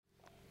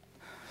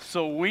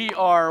So we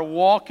are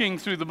walking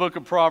through the book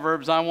of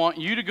Proverbs. I want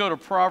you to go to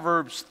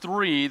Proverbs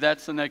 3.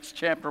 That's the next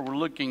chapter we're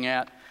looking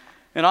at.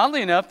 And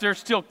oddly enough, there's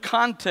still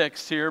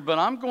context here, but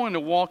I'm going to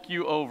walk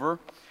you over.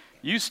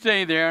 You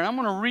stay there, and I'm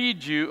going to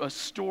read you a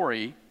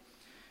story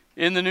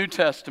in the New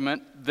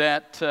Testament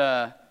that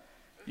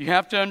you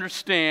have to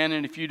understand.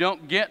 And if you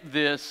don't get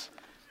this,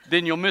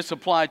 then you'll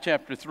misapply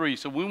chapter 3.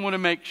 So we want to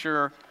make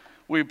sure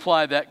we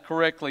apply that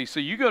correctly. So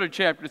you go to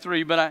chapter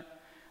 3, but I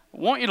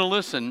want you to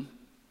listen.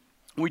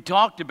 We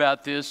talked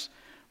about this.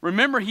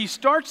 Remember, he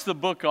starts the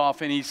book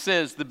off and he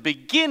says, the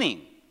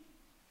beginning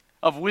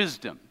of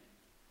wisdom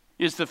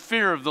is the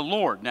fear of the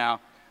Lord. Now,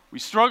 we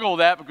struggle with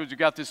that because we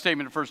got this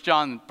statement in 1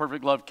 John,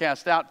 perfect love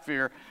casts out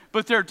fear.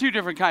 But there are two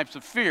different types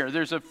of fear.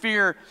 There's a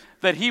fear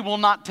that he will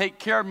not take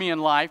care of me in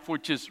life,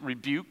 which is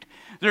rebuked.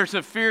 There's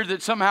a fear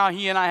that somehow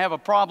he and I have a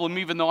problem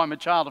even though I'm a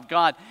child of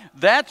God.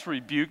 That's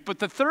rebuked. But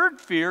the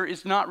third fear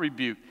is not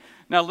rebuked.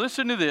 Now,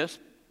 listen to this.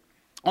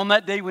 On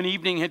that day when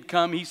evening had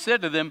come, he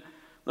said to them,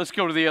 let's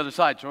go to the other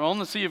side. So on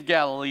the Sea of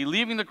Galilee,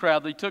 leaving the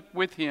crowd, they took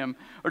him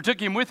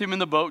with him in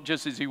the boat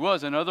just as he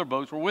was, and other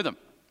boats were with him.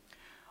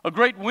 A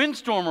great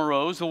windstorm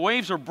arose. The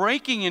waves are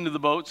breaking into the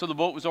boat, so the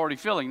boat was already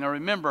filling. Now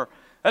remember,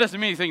 that doesn't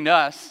mean anything to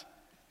us,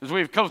 because we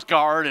have Coast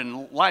Guard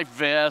and life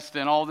vest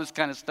and all this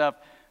kind of stuff.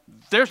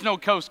 There's no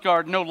Coast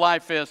Guard, no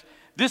life vest.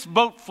 This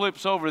boat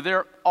flips over.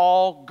 They're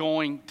all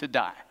going to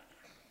die.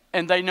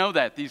 And they know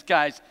that. These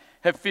guys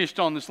have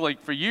fished on this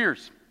lake for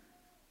years.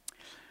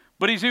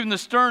 But he's in the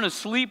stern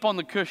asleep on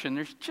the cushion.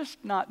 There's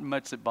just not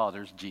much that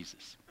bothers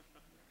Jesus.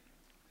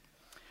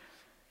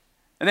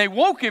 And they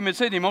woke him and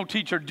said to him, "O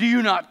teacher, do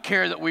you not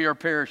care that we are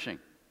perishing?"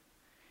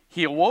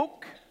 He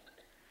awoke.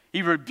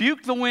 He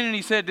rebuked the wind and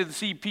he said to the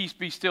sea, "Peace,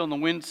 be still." And the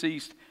wind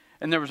ceased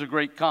and there was a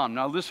great calm.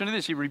 Now listen to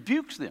this. He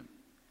rebukes them.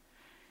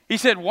 He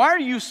said, "Why are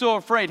you so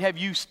afraid? Have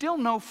you still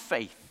no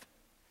faith?"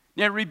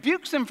 Now he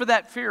rebukes them for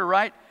that fear,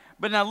 right?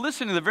 But now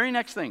listen to the very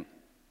next thing.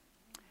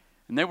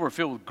 And they were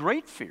filled with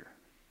great fear.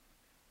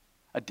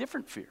 A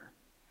different fear.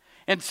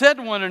 And said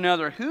to one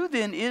another, "Who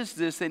then is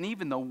this that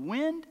even the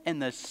wind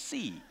and the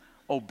sea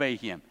obey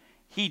him?"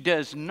 He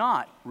does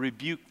not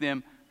rebuke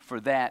them for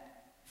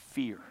that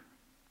fear.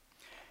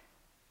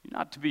 You're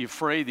not to be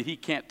afraid that he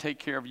can't take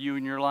care of you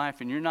in your life,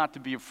 and you're not to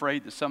be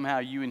afraid that somehow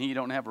you and he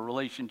don't have a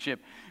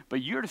relationship,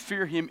 but you're to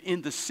fear him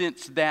in the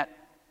sense that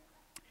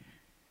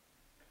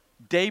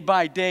day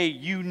by day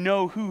you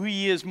know who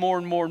he is more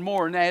and more and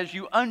more, and as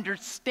you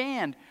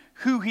understand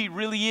who he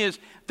really is,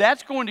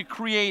 that's going to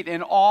create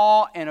an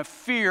awe and a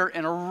fear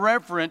and a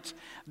reverence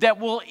that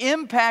will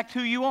impact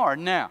who you are.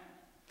 Now,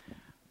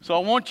 so I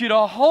want you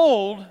to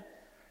hold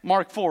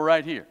Mark 4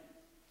 right here.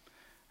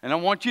 And I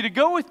want you to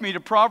go with me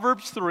to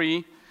Proverbs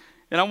 3,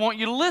 and I want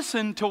you to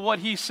listen to what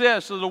he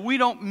says so that we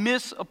don't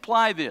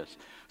misapply this.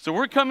 So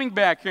we're coming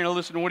back here and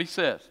listen to what he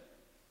says.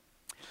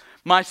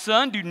 "My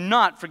son, do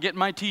not forget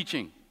my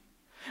teaching,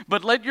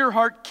 but let your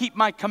heart keep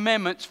my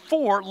commandments,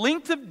 for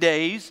length of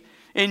days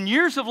and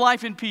years of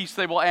life and peace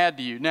they will add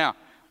to you." Now,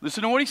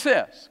 listen to what he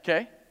says,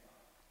 okay?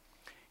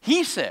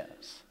 He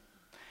says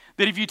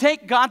that if you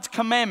take God's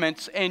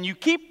commandments and you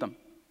keep them,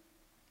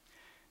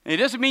 it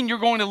doesn't mean you're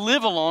going to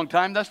live a long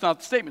time. That's not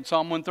the statement.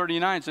 Psalm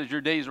 139 says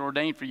your days are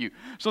ordained for you.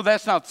 So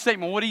that's not the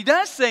statement. What he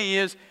does say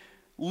is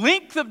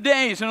length of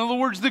days. In other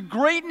words, the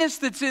greatness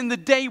that's in the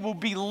day will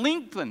be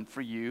lengthened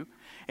for you,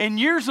 and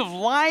years of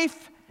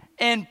life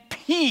and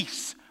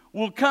peace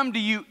will come to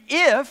you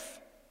if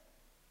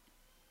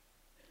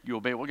you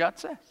obey what God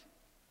says.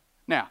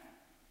 Now,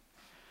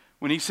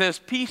 when he says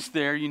peace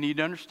there, you need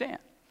to understand.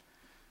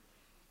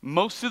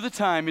 Most of the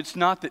time, it's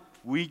not that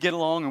we get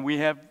along and we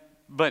have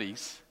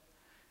buddies.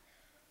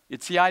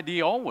 It's the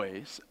idea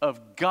always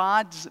of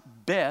God's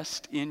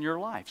best in your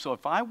life. So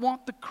if I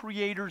want the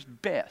Creator's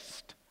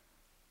best,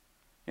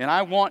 and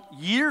I want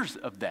years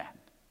of that,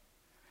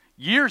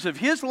 years of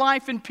his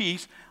life and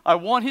peace, I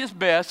want his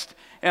best,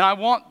 and I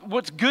want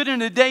what's good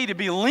in a day to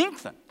be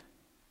lengthened,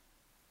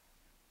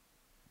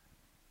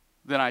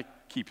 then I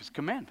keep his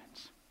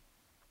commandments.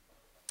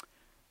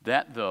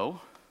 That,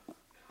 though,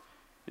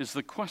 is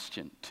the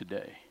question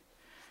today.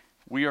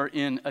 We are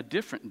in a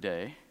different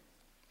day.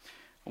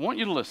 I want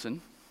you to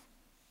listen.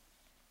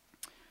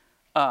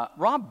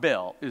 Rob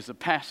Bell is a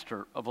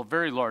pastor of a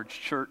very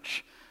large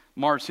church,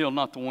 Mars Hill,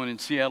 not the one in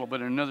Seattle, but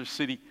in another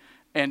city,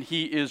 and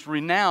he is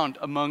renowned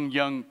among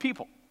young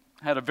people,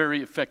 had a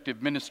very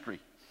effective ministry.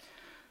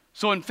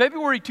 So in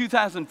February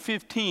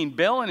 2015,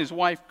 Bell and his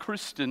wife,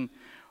 Kristen,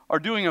 are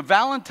doing a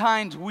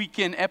Valentine's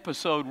weekend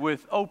episode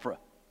with Oprah.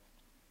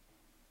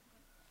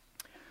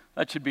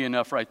 That should be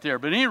enough right there.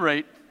 But at any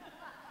rate,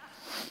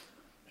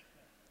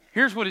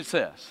 here's what it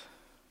says.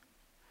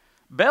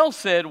 Bell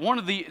said,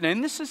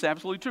 and this is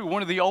absolutely true,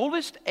 one of the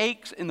oldest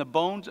aches in the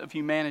bones of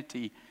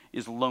humanity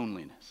is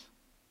loneliness.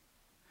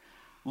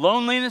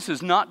 Loneliness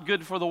is not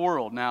good for the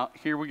world. Now,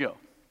 here we go.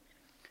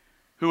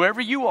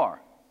 Whoever you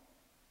are,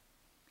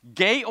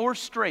 gay or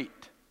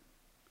straight,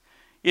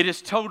 it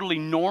is totally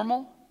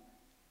normal,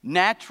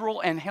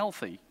 natural, and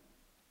healthy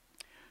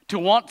to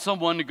want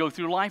someone to go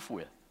through life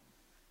with.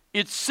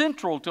 It's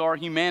central to our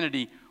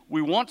humanity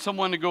we want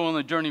someone to go on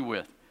the journey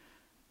with.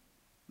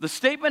 The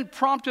statement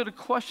prompted a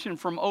question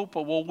from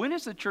Oprah. Well, when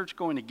is the church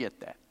going to get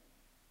that?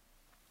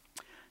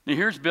 Now,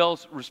 here's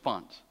Bill's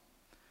response.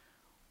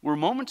 We're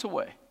moments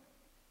away.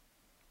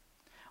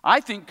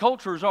 I think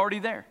culture is already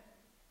there.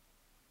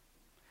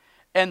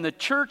 And the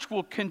church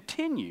will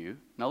continue.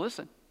 Now,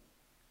 listen.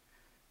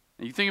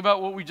 You think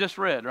about what we just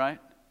read, right?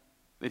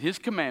 That his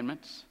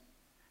commandments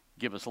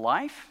give us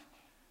life.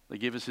 They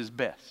give us his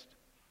best.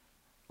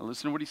 Now,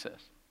 listen to what he says.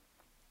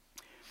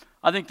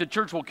 I think the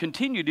church will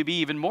continue to be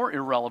even more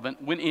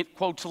irrelevant when it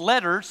quotes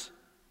letters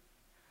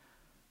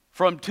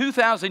from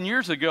 2,000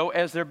 years ago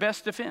as their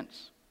best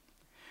defense.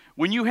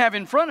 When you have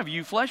in front of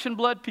you flesh and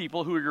blood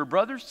people who are your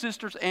brothers,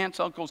 sisters, aunts,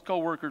 uncles,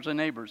 co-workers, and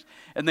neighbors,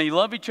 and they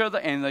love each other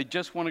and they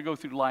just want to go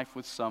through life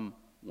with someone.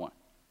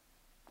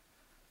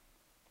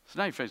 So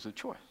now you face the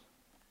choice.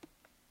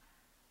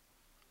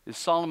 Is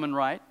Solomon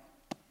right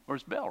or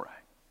is Bell right?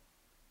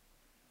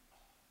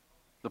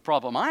 The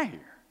problem I hear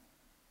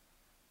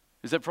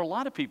is that for a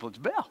lot of people it's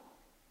Bell.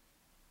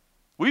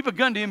 We've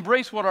begun to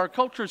embrace what our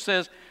culture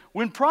says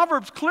when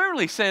Proverbs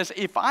clearly says,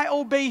 if I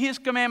obey his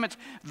commandments,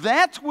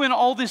 that's when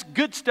all this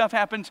good stuff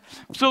happens.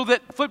 So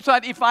that, flip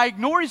side, if I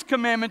ignore his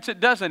commandments, it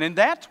doesn't. And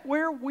that's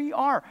where we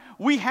are.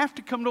 We have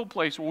to come to a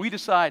place where we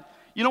decide,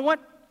 you know what?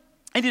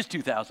 It is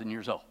 2,000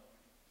 years old.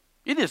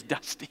 It is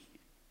dusty.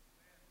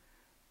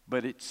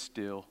 But it's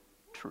still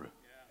true.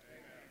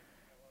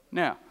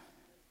 Now,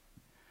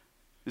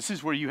 this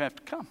is where you have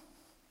to come.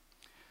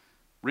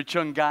 Rich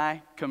young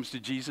guy comes to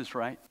Jesus,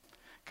 right?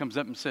 Comes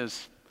up and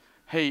says,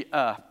 hey,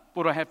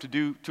 what do I have to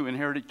do to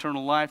inherit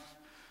eternal life?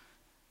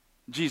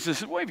 Jesus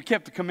says, well, have you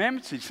kept the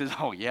commandments? He says,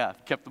 oh, yeah,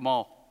 I've kept them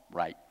all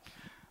right.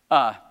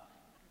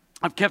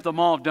 I've kept them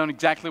all, I've done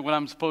exactly what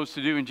I'm supposed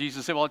to do. And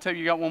Jesus said, well, I'll tell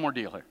you got one more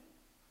deal here.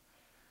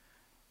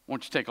 I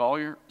want you to take all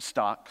your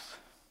stocks,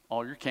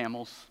 all your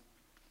camels,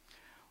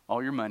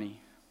 all your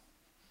money,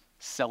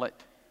 sell it,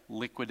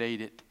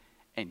 liquidate it,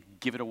 and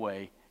give it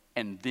away.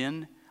 And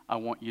then I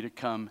want you to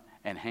come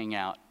and hang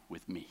out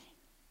with me.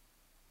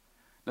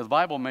 Now, the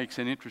Bible makes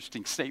an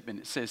interesting statement.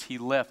 It says he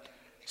left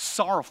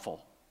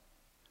sorrowful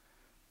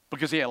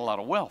because he had a lot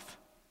of wealth.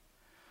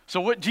 So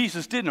what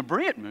Jesus did in a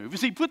brilliant move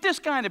is he put this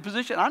guy in a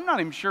position, I'm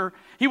not even sure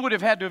he would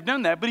have had to have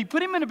done that, but he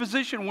put him in a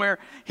position where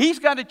he's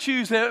got to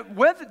choose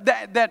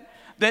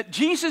that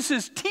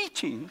Jesus'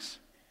 teachings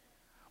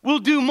will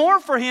do more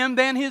for him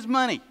than his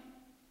money.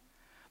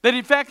 That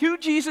in fact who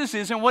Jesus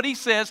is and what he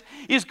says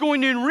is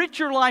going to enrich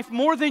your life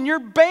more than your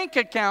bank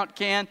account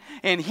can,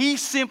 and he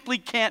simply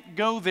can't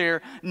go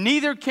there.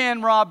 Neither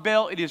can Rob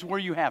Bell. It is where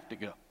you have to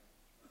go.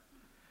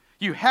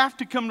 You have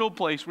to come to a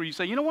place where you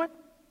say, you know what?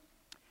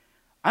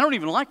 I don't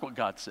even like what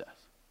God says.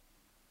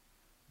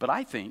 But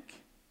I think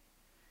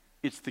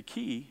it's the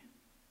key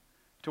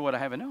to what I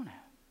haven't known.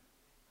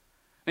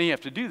 And you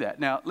have to do that.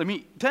 Now, let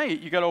me tell you,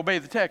 you got to obey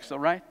the text though,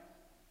 right?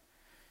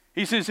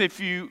 He says, if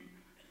you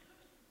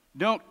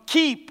don't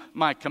keep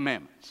my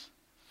commandments.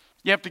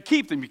 You have to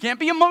keep them. You can't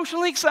be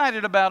emotionally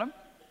excited about them.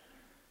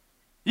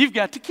 You've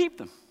got to keep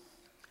them.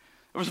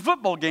 There was a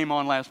football game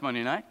on last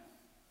Monday night.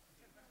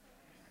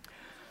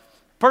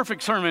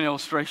 Perfect sermon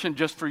illustration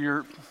just for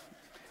your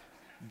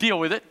deal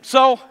with it.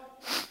 So,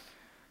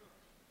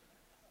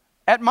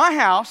 at my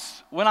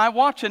house, when I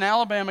watch an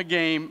Alabama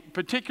game,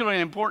 particularly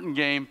an important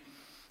game,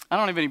 I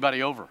don't have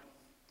anybody over.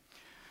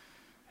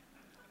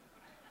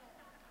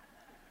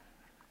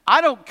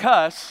 I don't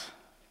cuss,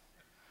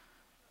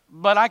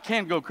 but I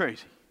can go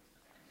crazy.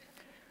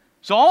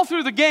 So all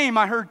through the game,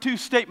 I heard two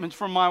statements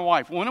from my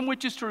wife, one of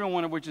which is true and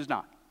one of which is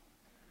not.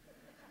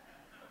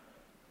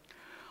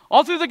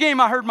 All through the game,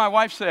 I heard my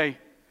wife say,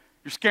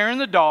 you're scaring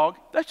the dog.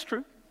 That's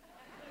true.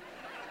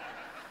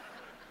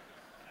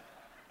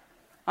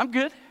 I'm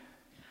good.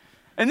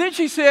 And then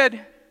she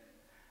said,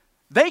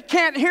 they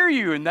can't hear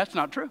you, and that's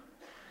not true.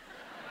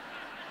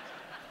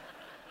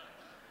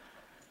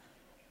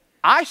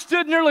 I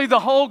stood nearly the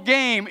whole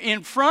game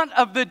in front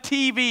of the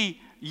TV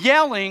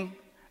yelling.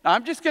 Now,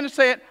 I'm just going to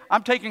say it.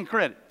 I'm taking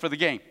credit for the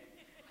game.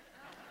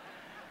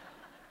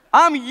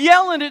 I'm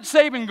yelling at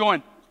Saban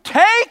going,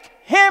 take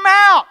him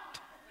out.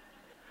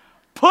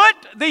 Put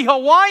the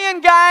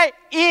Hawaiian guy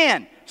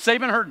in.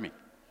 Saban heard me.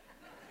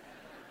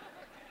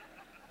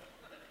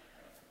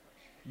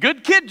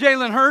 Good kid,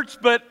 Jalen Hurts,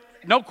 but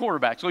no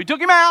quarterback. So he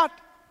took him out,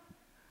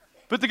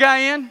 put the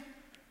guy in.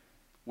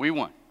 We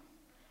won.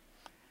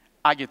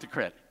 I get the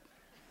credit.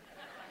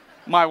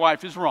 My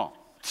wife is wrong.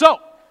 So,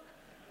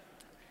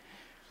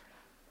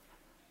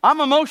 I'm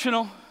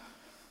emotional.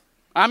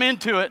 I'm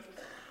into it.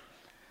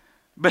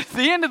 But at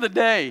the end of the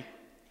day,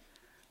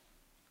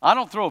 I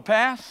don't throw a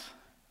pass.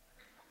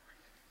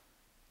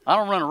 I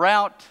don't run a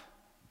route.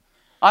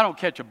 I don't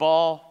catch a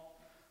ball.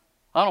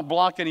 I don't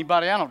block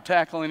anybody. I don't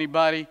tackle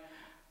anybody.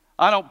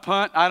 I don't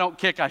punt. I don't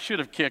kick. I should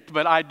have kicked,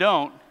 but I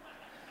don't.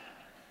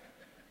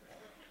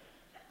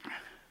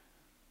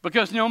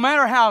 Because no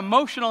matter how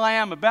emotional I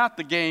am about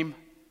the game,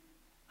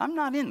 I'm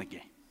not in the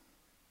game.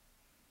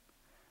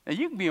 Now,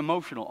 you can be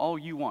emotional all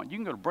you want. You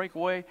can go to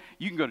Breakaway.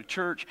 You can go to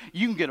church.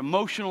 You can get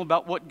emotional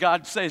about what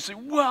God says. Say,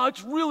 well,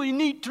 it's really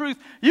neat truth.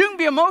 You can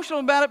be emotional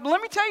about it, but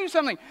let me tell you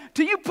something.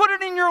 Till you put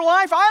it in your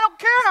life, I don't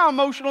care how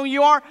emotional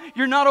you are,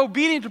 you're not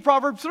obedient to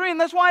Proverbs 3, and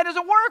that's why it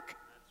doesn't work.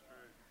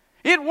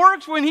 It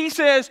works when he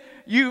says,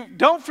 you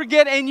don't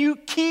forget and you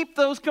keep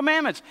those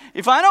commandments.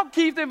 If I don't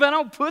keep them, if I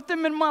don't put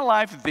them in my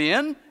life,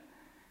 then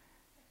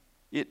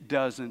it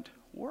doesn't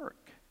work.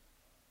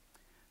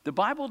 The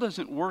Bible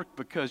doesn't work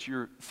because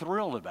you're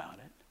thrilled about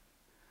it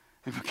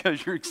and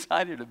because you're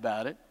excited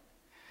about it.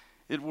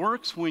 It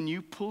works when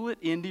you pull it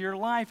into your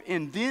life,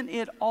 and then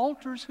it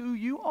alters who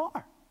you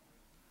are.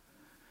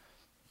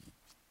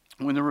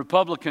 When the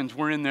Republicans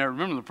were in there,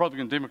 remember the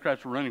Republican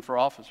Democrats were running for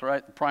office,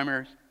 right? The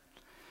primaries.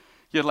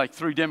 You had like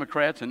 3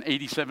 Democrats and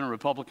 87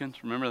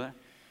 Republicans. Remember that?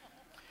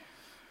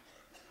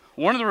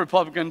 One of the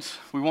Republicans,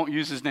 we won't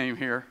use his name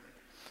here,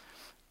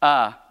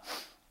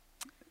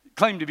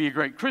 claimed to be a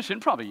great Christian,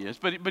 probably is,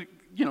 but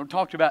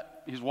talked about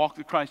his walk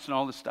with Christ and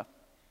all this stuff.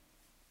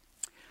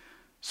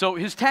 So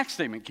his tax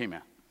statement came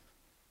out,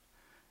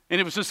 and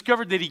it was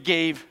discovered that he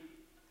gave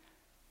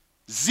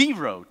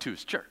 0 to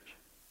his church.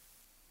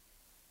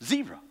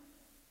 0.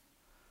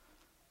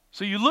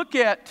 So you look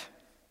at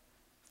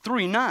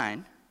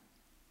 3:9,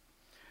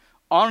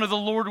 honor the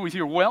Lord with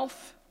your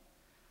wealth,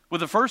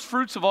 with the first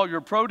fruits of all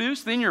your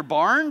produce, then your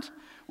barns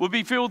will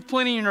be filled with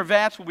plenty, and your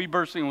vats will be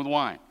bursting with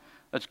wine.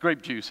 That's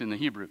grape juice in the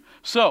Hebrew.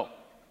 So,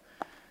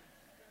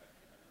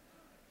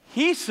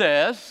 he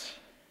says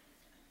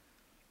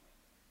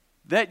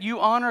that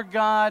you honor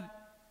God,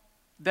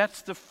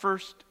 that's the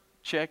first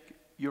check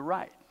you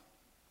write.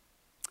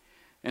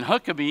 And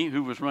Huckabee,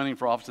 who was running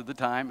for office at the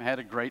time, had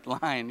a great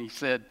line. He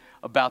said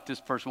about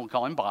this person, we'll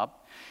call him Bob.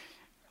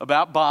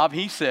 About Bob,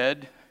 he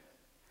said,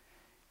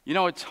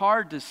 it's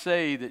hard to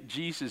say that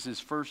Jesus is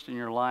first in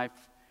your life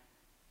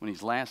when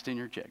he's last in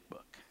your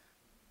checkbook.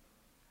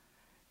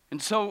 And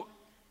so,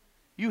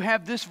 you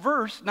have this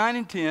verse, 9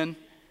 and 10.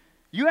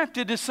 You have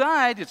to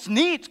decide, it's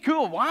neat, it's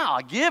cool, wow,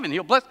 I give and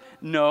he'll bless.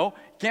 No,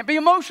 can't be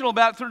emotional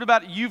about it, thrilled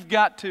about it. You've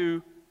got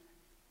to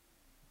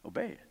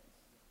obey it.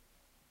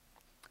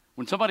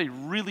 When somebody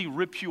really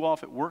rips you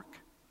off at work,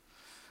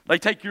 they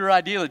take your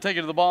idea, they take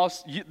it to the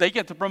boss, they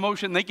get the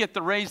promotion, they get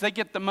the raise, they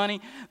get the money,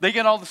 they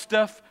get all the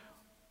stuff.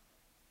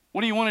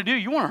 What do you want to do?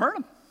 You want to hurt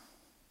them.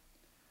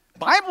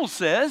 Bible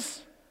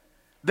says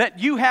that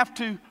you have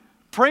to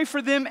pray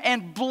for them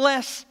and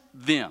bless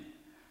them.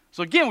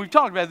 So again, we've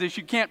talked about this.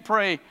 You can't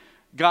pray,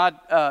 God,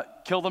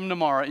 kill them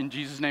tomorrow. In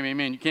Jesus' name,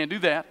 amen. You can't do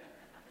that.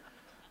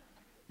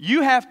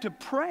 You have to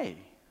pray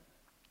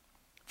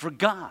for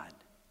God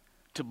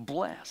to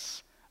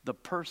bless the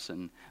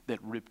person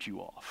that ripped you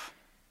off.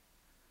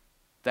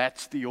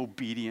 That's the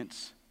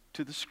obedience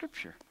to the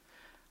Scripture.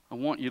 I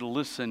want you to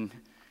listen.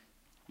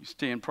 You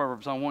stay in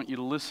Proverbs. I want you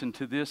to listen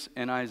to this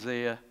in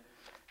Isaiah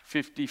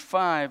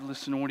 55.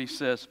 Listen to what he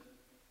says.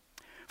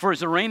 For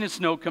as the rain and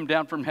snow come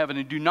down from heaven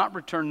and do not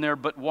return there,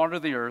 but water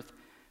the earth,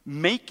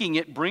 making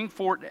it bring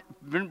forth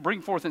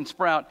and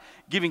sprout,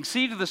 giving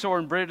seed to the sower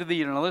and bread to the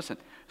eater. Now listen,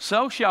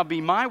 so shall be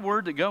my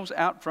word that goes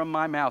out from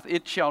my mouth.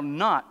 It shall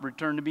not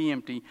return to be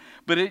empty,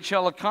 but it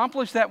shall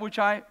accomplish that which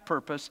I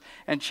purpose,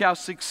 and shall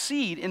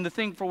succeed in the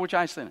thing for which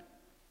I sent it.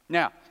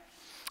 Now,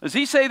 does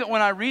he say that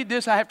when I read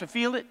this, I have to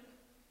feel it?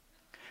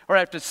 Or I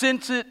have to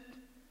sense it?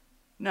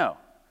 No.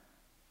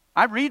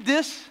 I read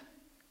this,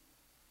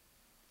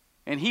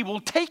 and he will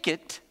take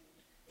it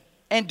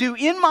and do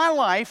in my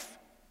life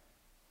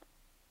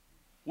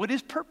what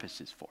his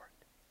purpose is for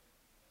it.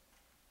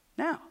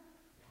 Now,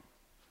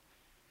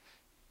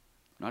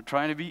 I'm not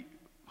trying to be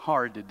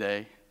hard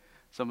today.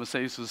 Someone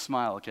say this with a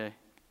smile, okay?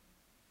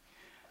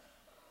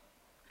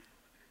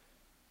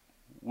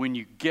 When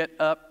you get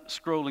up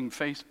scrolling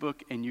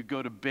Facebook and you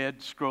go to bed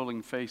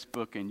scrolling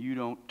Facebook and you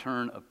don't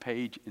turn a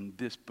page in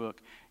this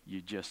book,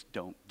 you just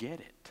don't get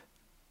it.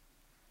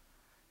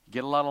 You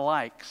get a lot of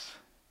likes,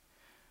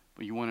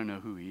 but you want to know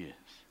who he is.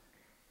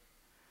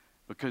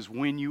 Because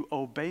when you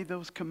obey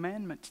those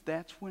commandments,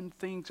 that's when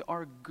things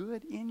are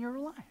good in your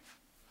life.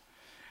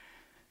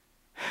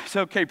 It's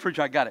okay,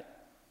 preacher, I got it.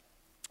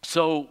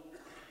 So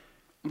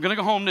I'm going to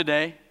go home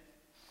today.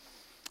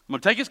 I'm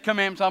going to take his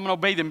commandments. I'm going to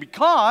obey them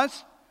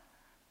because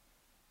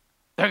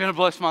they're going to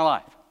bless my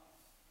life.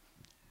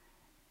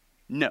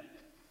 No.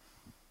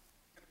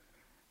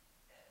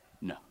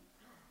 No.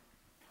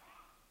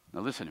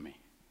 Now listen to me.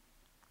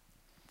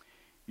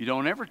 You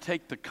don't ever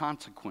take the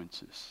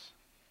consequences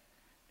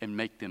and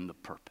make them the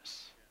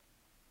purpose.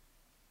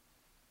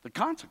 The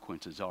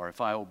consequences are, if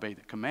I obey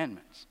the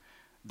commandments,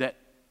 that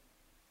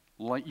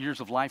years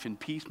of life in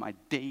peace, my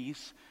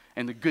days,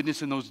 and the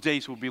goodness in those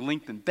days will be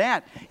lengthened.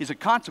 That is a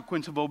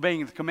consequence of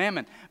obeying the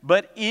commandment.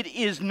 But it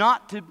is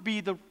not to be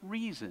the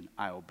reason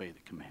I obey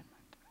the commandment.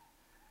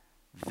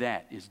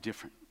 That is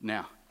different.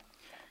 Now,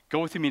 go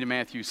with me to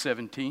Matthew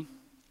 17.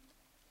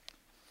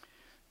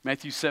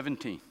 Matthew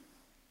 17.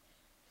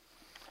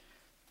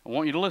 I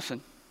want you to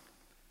listen.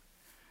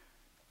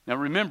 Now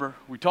remember,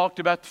 we talked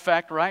about the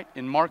fact, right,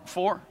 in Mark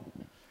 4,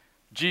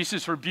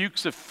 Jesus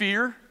rebukes the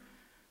fear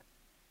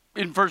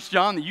in 1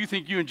 John that you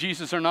think you and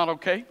Jesus are not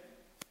okay.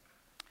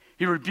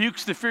 He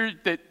rebukes the fear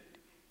that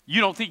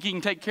you don't think he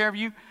can take care of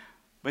you,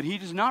 but he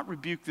does not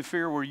rebuke the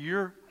fear where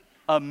you're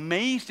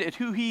amazed at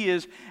who he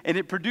is, and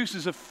it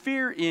produces a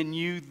fear in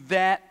you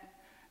that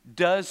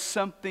does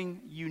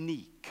something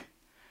unique.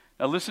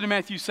 Now listen to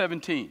Matthew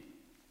 17.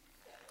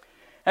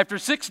 After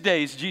 6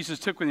 days, Jesus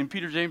took with him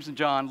Peter, James, and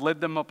John,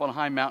 led them up on a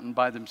high mountain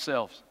by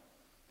themselves.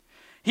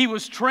 He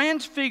was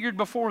transfigured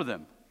before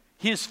them.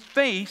 His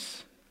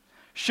face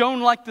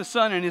shone like the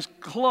sun, and his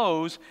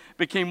clothes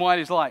became white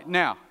as light.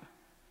 Now,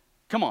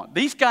 come on.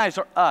 These guys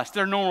are us.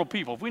 They're normal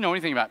people. If we know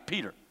anything about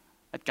Peter,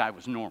 that guy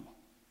was normal.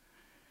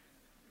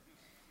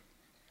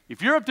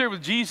 If you're up there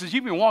with Jesus,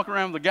 you've been walking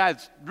around with a guy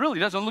that really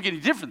doesn't look any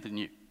different than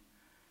you.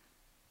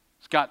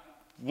 He's got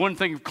one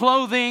thing of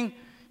clothing.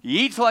 He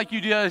eats like you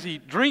do. He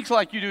drinks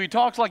like you do. He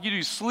talks like you do.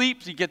 He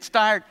sleeps. He gets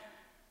tired.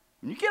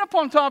 When you get up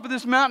on top of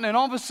this mountain and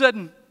all of a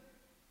sudden,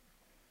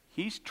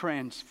 he's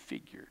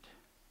transfigured.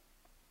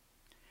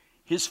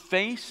 His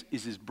face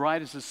is as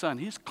bright as the sun.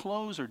 His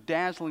clothes are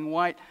dazzling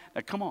white.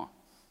 Now, come on.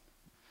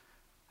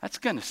 That's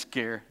going to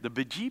scare the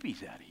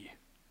bejeebies out of you,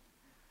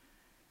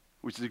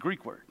 which is a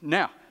Greek word.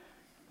 Now,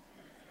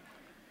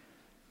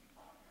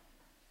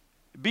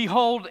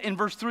 behold, in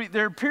verse 3,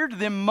 there appeared to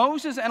them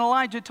Moses and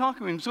Elijah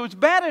talking with him. So it's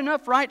bad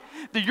enough, right,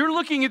 that you're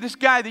looking at this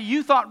guy that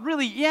you thought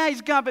really, yeah,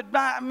 he's God,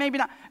 but maybe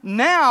not.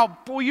 Now,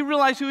 boy, you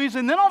realize who he is.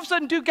 And then all of a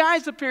sudden, two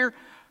guys appear.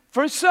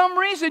 For some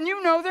reason,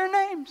 you know their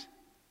names.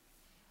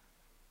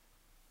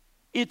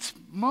 It's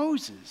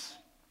Moses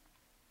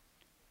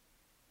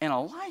and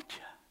Elijah,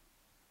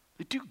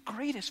 the two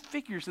greatest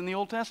figures in the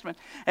Old Testament.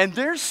 And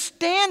they're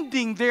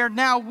standing there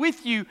now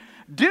with you.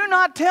 Do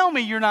not tell me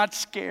you're not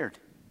scared.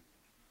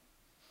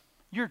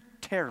 You're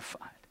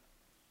terrified.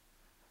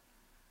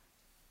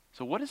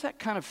 So what does that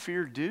kind of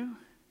fear do?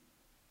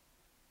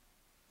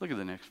 Look at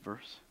the next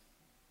verse.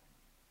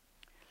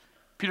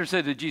 Peter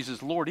said to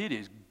Jesus, Lord, it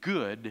is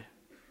good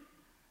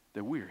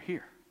that we're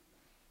here.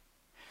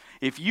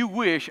 If you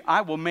wish,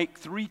 I will make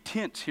 3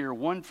 tents here,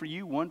 one for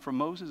you, one for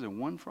Moses, and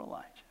one for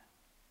Elijah.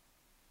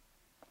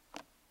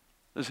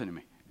 Listen to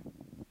me.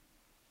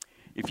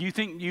 If you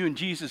think you and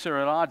Jesus are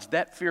at odds,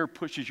 that fear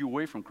pushes you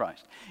away from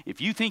Christ. If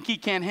you think he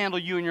can't handle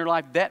you in your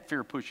life, that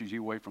fear pushes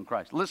you away from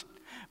Christ. Listen,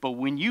 but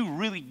when you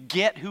really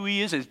get who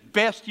he is as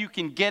best you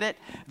can get it,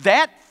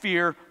 that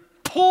fear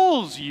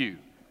pulls you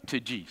to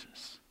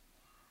Jesus.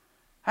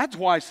 That's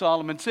why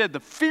Solomon said the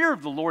fear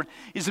of the Lord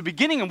is the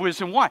beginning of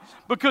wisdom. Why?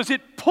 Because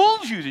it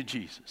pulls you to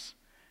Jesus.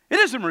 It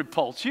doesn't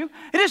repulse you.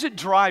 It doesn't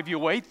drive you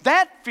away.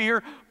 That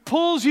fear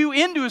pulls you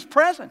into his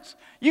presence.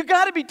 You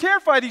got to be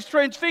terrified he's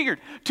transfigured.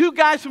 2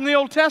 guys from the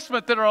Old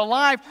Testament that are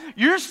alive.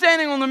 You're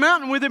standing on the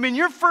mountain with him, and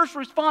your first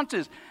response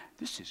is,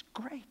 this is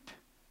great.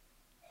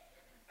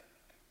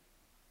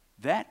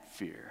 That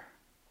fear,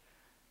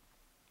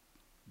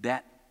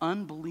 that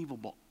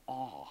unbelievable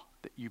awe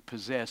that you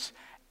possess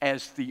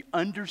as the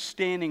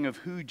understanding of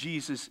who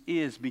Jesus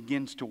is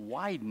begins to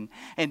widen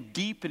and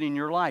deepen in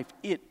your life,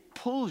 it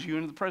pulls you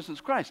into the presence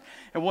of Christ.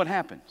 And what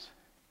happens?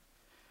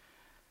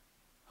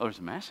 Oh, there's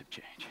a massive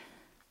change.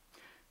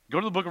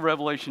 Go to the book of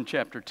Revelation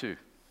chapter 2.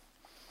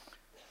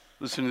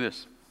 Listen to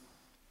this.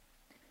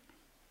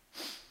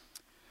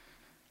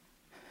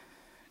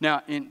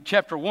 Now, in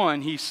chapter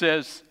 1, he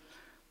says,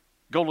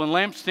 golden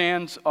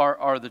lampstands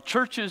are the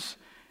churches,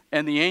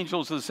 and the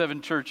angels of the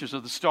 7 churches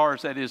of the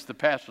stars, that is the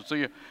pastor. So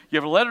you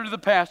have a letter to the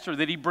pastor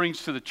that he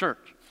brings to the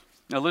church.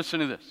 Now listen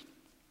to this.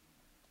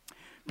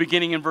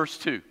 Beginning in verse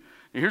 2.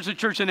 Now here's the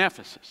church in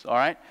Ephesus, all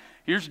right?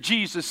 Here's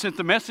Jesus sent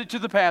the message to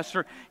the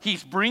pastor.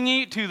 He's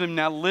bringing it to them.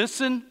 Now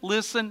listen,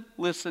 listen,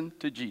 listen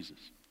to Jesus.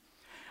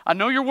 I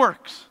know your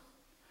works.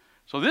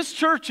 So this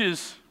church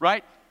is,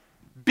 right,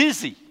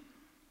 busy.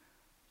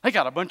 They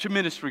got a bunch of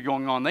ministry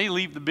going on. They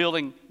leave the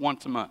building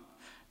once a month.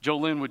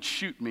 Jolene would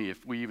shoot me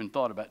if we even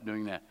thought about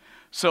doing that.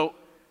 So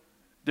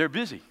they're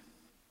busy.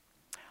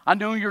 I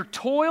know your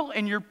toil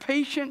and your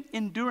patient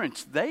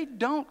endurance. They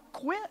don't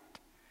quit.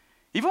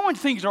 Even when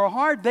things are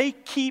hard, they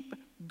keep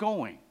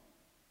going.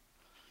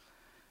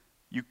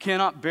 You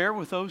cannot bear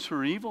with those who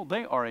are evil.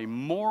 They are a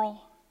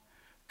moral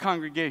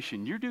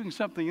congregation. You're doing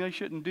something they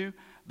shouldn't do,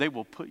 they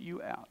will put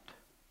you out.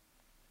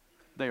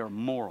 They are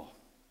moral.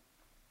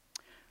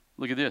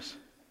 Look at this.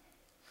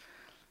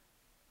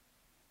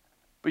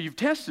 But you've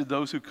tested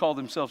those who call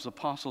themselves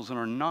apostles and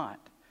are not,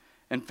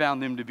 and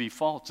found them to be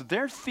false.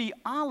 Their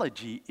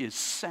theology is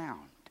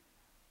sound.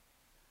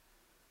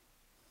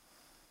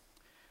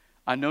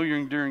 I know you're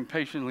enduring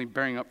patiently,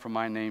 bearing up for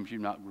my names.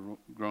 You've not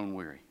grown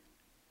weary.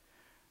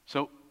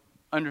 So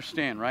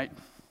understand, right?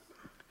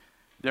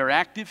 They're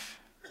active.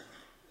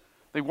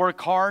 They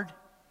work hard.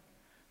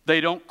 They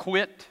don't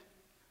quit.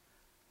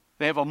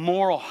 They have a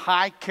moral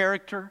high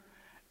character,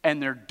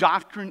 and their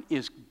doctrine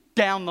is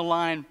down the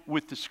line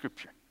with the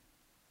Scripture.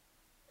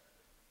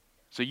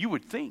 So you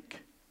would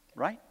think,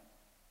 right?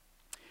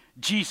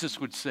 Jesus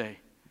would say,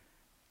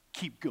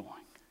 keep going.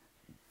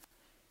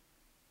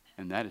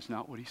 And that is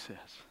not what he says.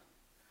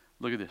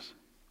 Look at this.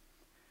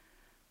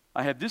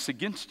 I have this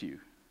against you,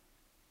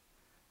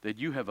 that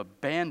you have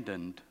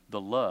abandoned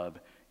the love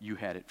you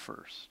had at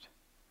first.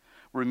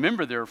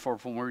 Remember, therefore,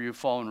 from where you have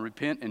fallen,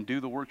 repent and do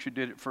the works you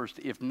did at first.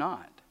 If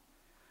not,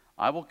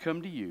 I will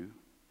come to you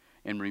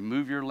and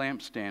remove your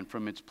lampstand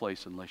from its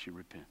place unless you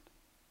repent.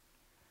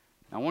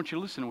 Now, I want you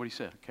to listen to what he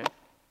said, okay?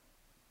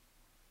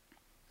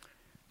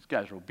 These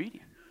guys are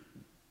obedient.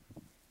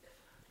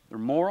 They're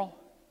moral.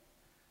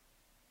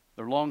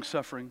 They're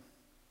long-suffering.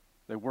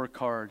 They work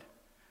hard.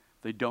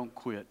 They don't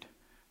quit.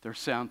 They're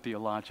sound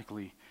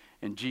theologically.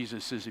 And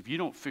Jesus says, if you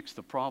don't fix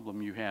the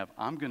problem you have,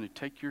 I'm going to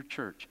take your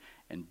church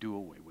and do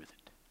away with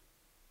it.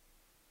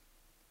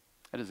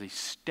 That is a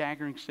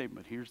staggering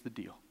statement. Here's the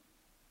deal.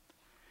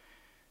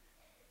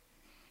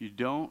 You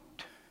don't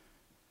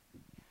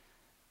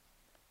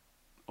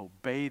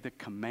obey the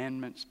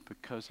commandments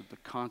because of the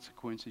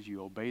consequences.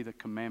 You obey the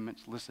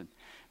commandments, listen,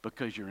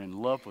 because you're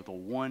in love with the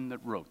one that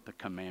wrote the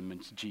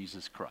commandments,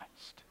 Jesus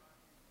Christ.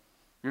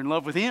 You're in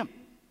love with him.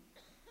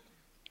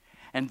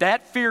 And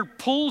that fear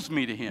pulls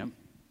me to him.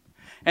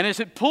 And as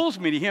it pulls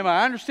me to him,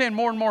 I understand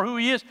more and more who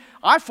he is.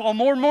 I fall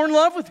more and more in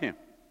love with him.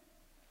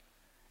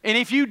 And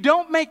if you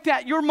don't make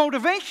that your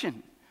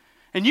motivation,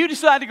 and you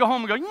decide to go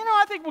home and go,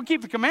 I think we'll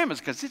keep the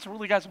commandments because it's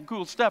really got some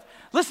cool stuff.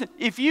 Listen,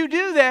 if you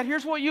do that,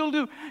 here's what you'll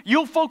do.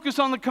 You'll focus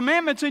on the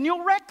commandments and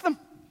you'll wreck them.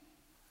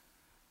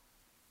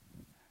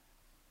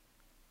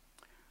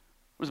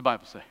 What does the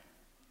Bible say?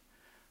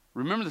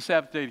 Remember the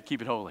Sabbath day to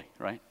keep it holy,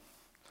 right?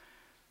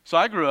 So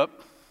I grew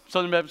up,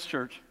 Southern Baptist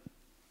Church.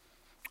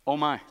 Oh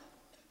my.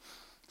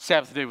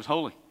 Sabbath day was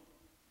holy.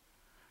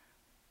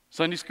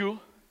 Sunday school,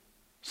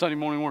 Sunday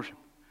morning worship.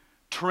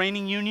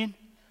 Training union,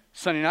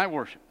 Sunday night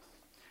worship.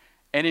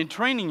 And in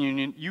training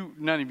union,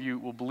 none of you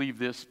will believe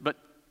this, but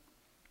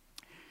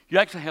you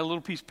actually had a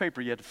little piece of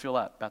paper you had to fill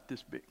out about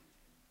this big.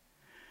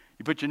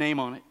 You put your name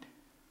on it,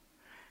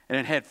 and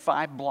it had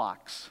 5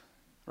 blocks,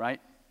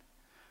 right?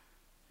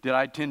 Did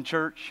I attend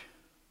church?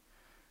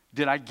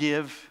 Did I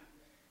give?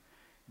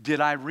 Did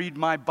I read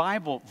my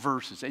Bible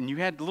verses? And you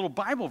had little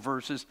Bible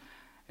verses,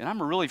 and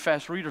I'm a really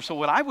fast reader, so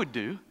what I would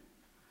do,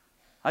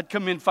 I'd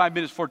come in 5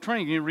 minutes before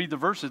training, and you'd read the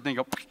verses, and then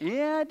go,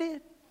 yeah, I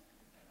did.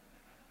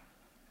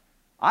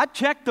 I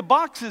checked the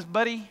boxes,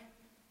 buddy,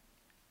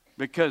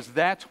 because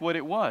that's what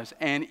it was.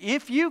 And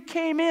if you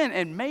came in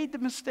and made the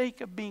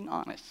mistake of being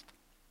honest,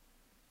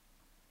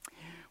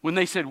 when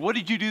they said, what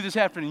did you do this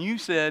afternoon? You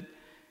said,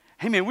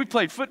 hey, man, we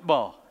played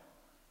football.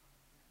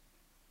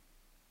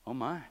 Oh,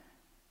 my.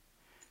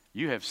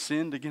 You have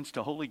sinned against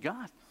a holy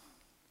God.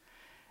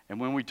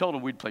 And when we told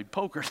them we'd played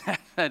poker, that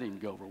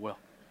didn't go over well.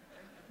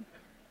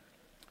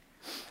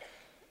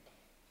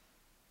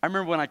 I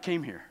remember when I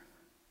came here.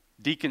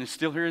 Deacon is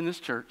still here in this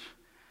church.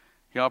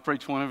 He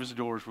operates one of his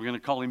doors. We're going to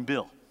call him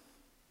Bill.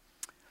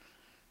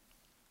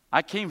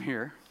 I came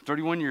here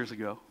 31 years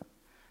ago.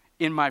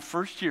 In my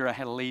first year, I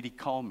had a lady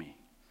call me.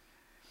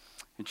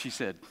 And she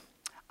said,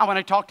 I want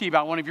to talk to you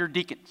about one of your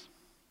deacons.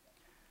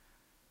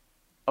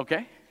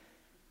 Okay.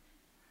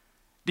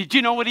 Did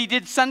you know what he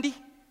did Sunday?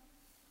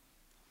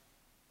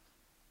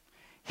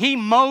 He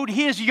mowed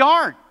his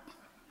yard.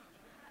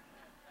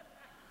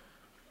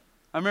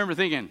 I remember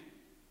thinking,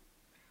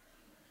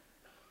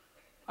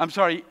 I'm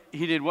sorry,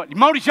 he did what? He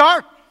mowed his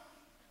yard.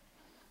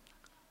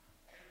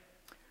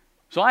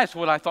 So I asked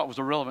what I thought was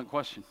a relevant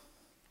question,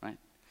 right?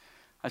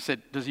 I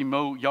said, does he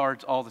mow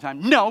yards all the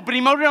time? No, but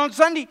he mowed it on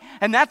Sunday,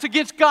 and that's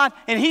against God,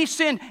 and he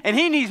sinned, and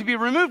he needs to be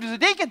removed as a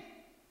deacon.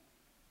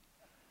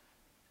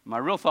 My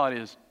real thought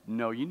is,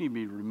 no, you need to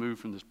be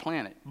removed from this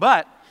planet.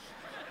 But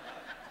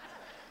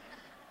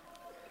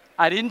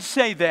I didn't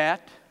say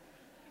that.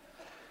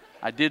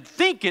 I did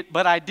think it,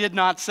 but I did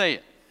not say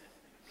it.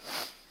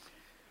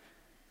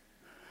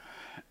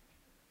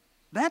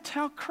 That's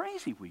how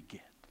crazy we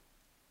get.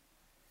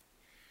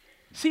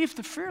 See, if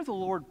the fear of the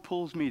Lord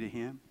pulls me to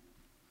him,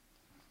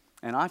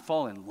 and I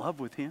fall in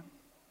love with him,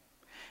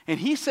 and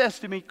he says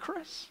to me,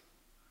 Chris,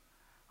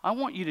 I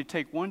want you to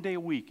take one day a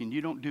week and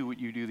you don't do what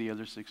you do the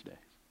other 6 days.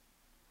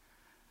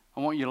 I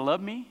want you to love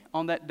me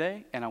on that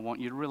day, and I want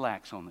you to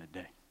relax on that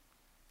day.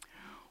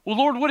 Well,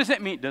 Lord, what does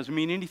that mean? It doesn't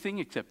mean anything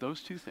except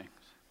those 2 things.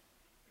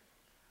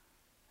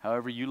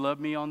 However you love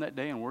me on that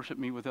day and worship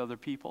me with other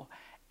people,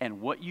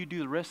 and what you do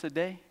the rest of the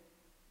day,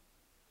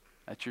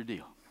 that's your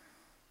deal.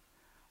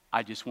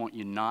 I just want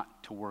you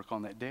not to work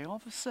on that day. All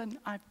of a sudden,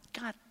 I've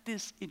got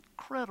this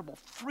incredible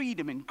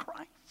freedom in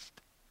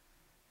Christ,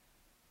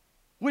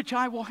 which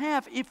I will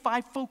have if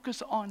I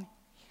focus on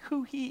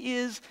who he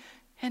is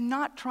and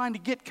not trying to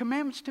get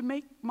commandments to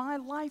make my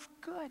life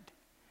good.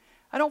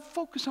 I don't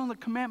focus on the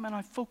commandment.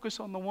 I focus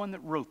on the one that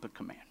wrote the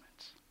commandments.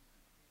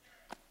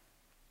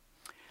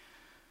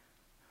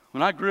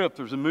 When I grew up,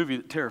 there was a movie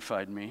that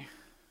terrified me.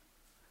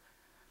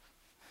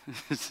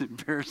 It's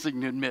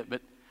embarrassing to admit,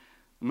 but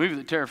the movie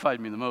that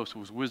terrified me the most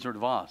was Wizard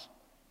of Oz.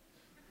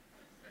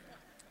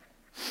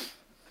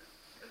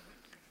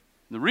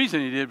 The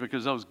reason he did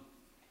because those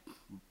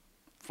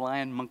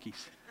flying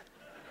monkeys.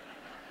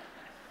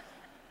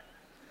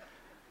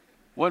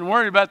 Wasn't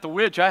worried about the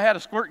witch. I had a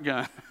squirt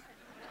gun.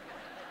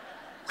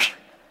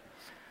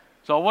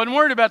 So I wasn't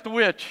worried about the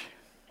witch.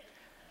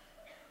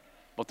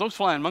 But those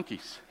flying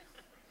monkeys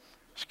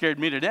scared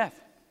me to death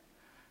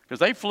because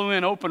they flew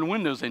in, opened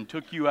windows, and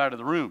took you out of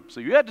the room. So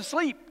you had to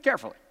sleep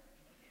carefully.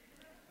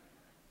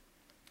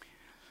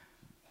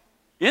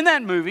 In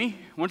that movie,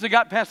 once they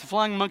got past the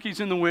flying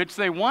monkeys and the witch,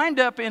 they wind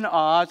up in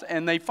Oz,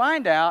 and they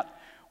find out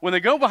when they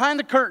go behind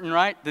the curtain,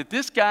 right, that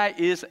this guy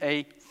is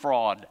a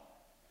fraud.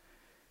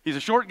 He's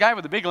a short guy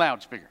with a big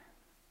loudspeaker.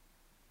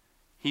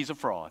 He's a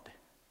fraud.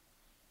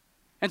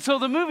 And so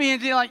the movie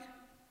ends, you're like,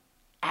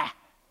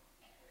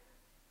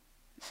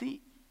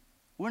 see,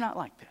 we're not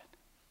like that.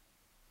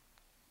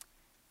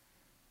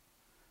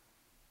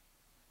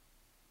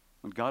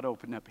 When God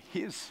opened up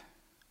his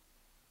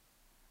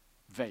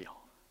veil,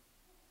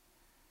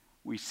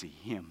 we see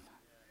him,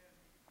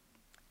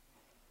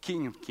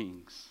 King of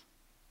Kings,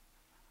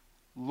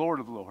 Lord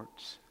of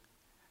Lords,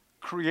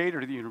 Creator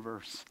of the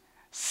universe,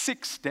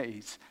 6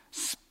 days,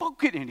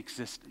 spoke it in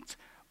existence,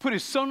 put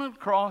his son on the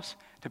cross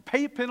to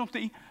pay a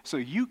penalty so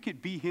you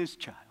could be his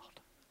child.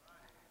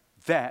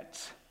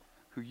 That's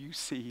who you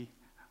see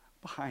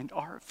behind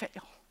our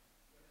veil.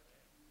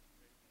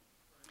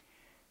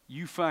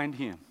 You find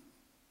him,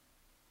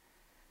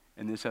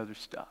 and this other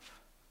stuff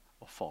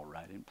will fall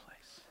right in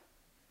place.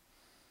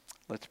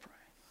 Let's pray.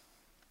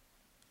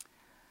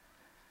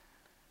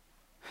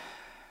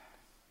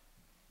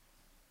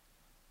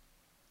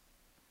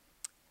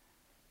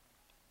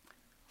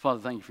 Father,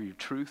 thank you for your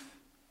truth,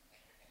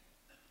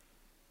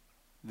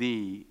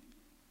 the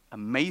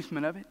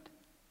amazement of it,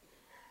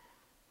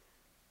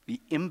 the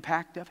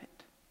impact of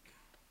it.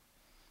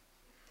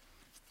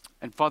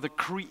 And Father,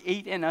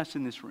 create in us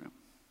in this room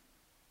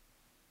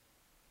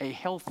a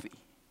healthy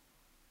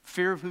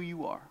fear of who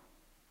you are,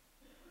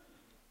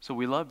 so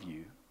we love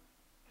you,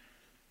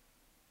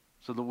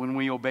 so that when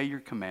we obey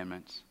your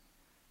commandments,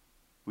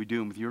 we do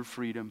them with your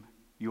freedom,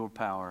 your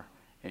power,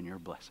 and your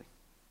blessing.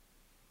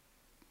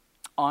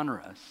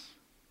 Honor us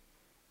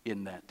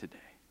in that today.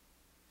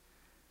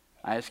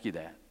 I ask you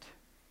that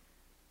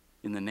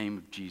in the name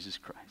of Jesus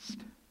Christ.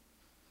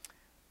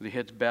 With your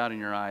heads bowed and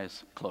your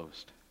eyes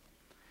closed.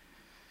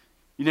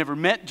 You never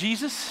met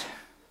Jesus?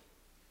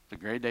 It's a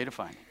great day to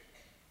find him.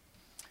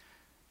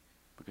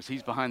 Because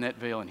he's behind that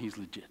veil and he's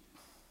legit.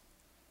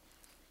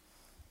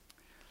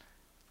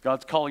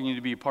 God's calling you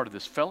to be a part of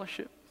this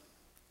fellowship.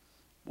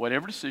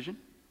 Whatever decision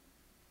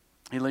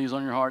he lays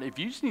on your heart, if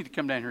you just need to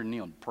come down here and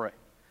kneel and pray.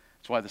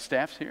 That's why the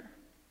staff's here.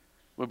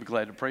 We'll be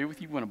glad to pray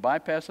with you. You want to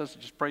bypass us,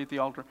 just pray at the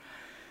altar.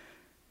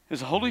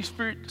 As the Holy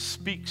Spirit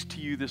speaks to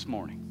you this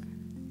morning,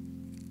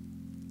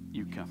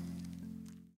 you come.